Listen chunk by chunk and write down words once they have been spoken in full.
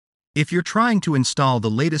If you're trying to install the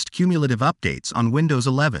latest cumulative updates on Windows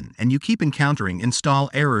 11 and you keep encountering install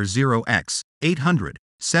error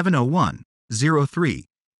 0x80070103,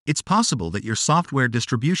 it's possible that your software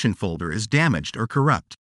distribution folder is damaged or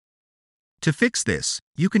corrupt. To fix this,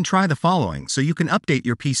 you can try the following so you can update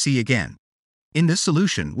your PC again. In this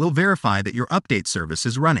solution, we'll verify that your update service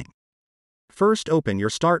is running. First, open your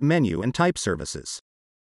Start menu and type Services.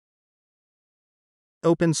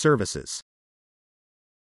 Open Services.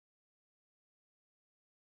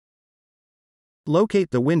 Locate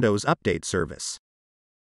the Windows Update service.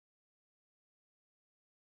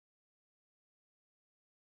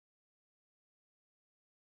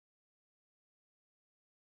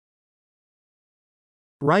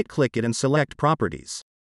 Right-click it and select Properties.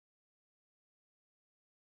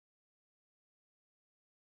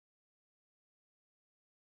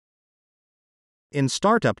 In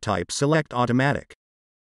Startup type, select Automatic.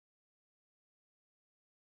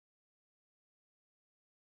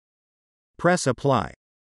 Press Apply.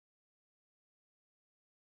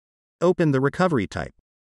 Open the recovery type.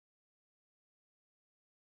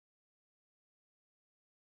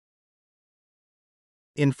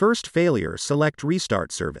 In first failure, select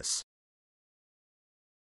Restart service.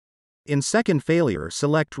 In second failure,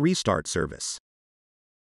 select Restart service.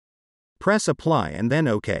 Press Apply and then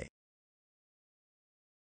OK.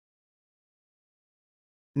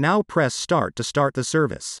 Now press Start to start the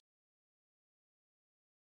service.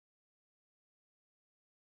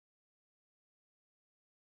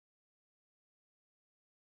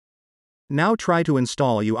 Now try to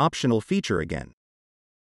install your optional feature again.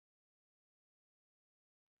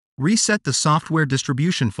 Reset the software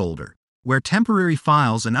distribution folder, where temporary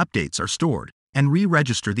files and updates are stored, and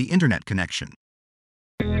re-register the internet connection.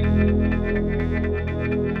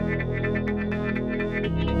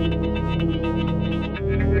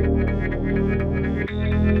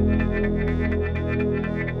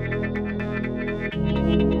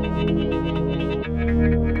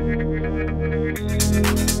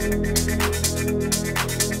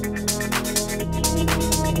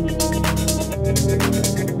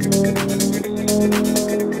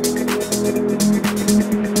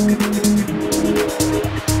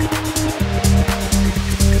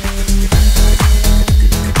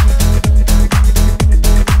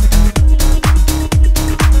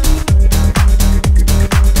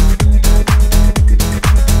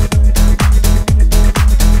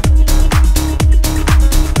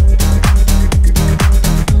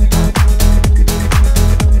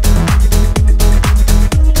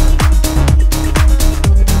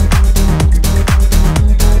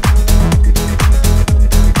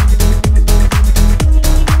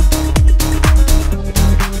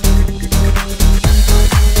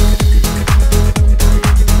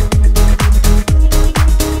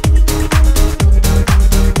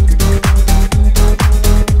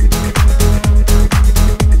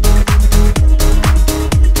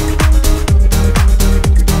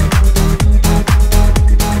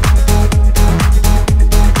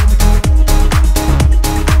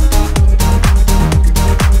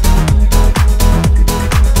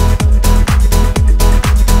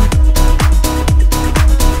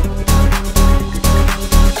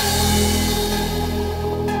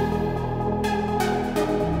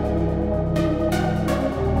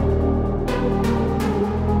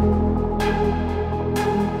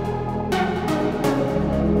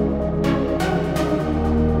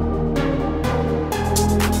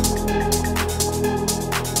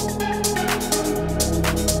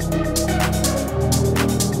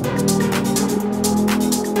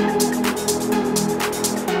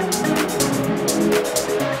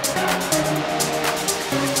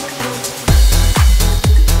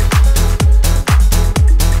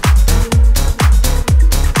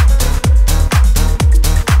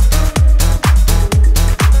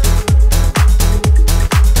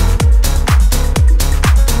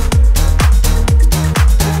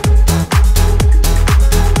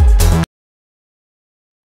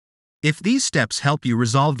 If these steps help you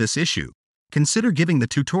resolve this issue, consider giving the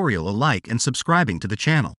tutorial a like and subscribing to the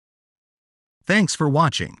channel. Thanks for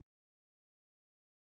watching.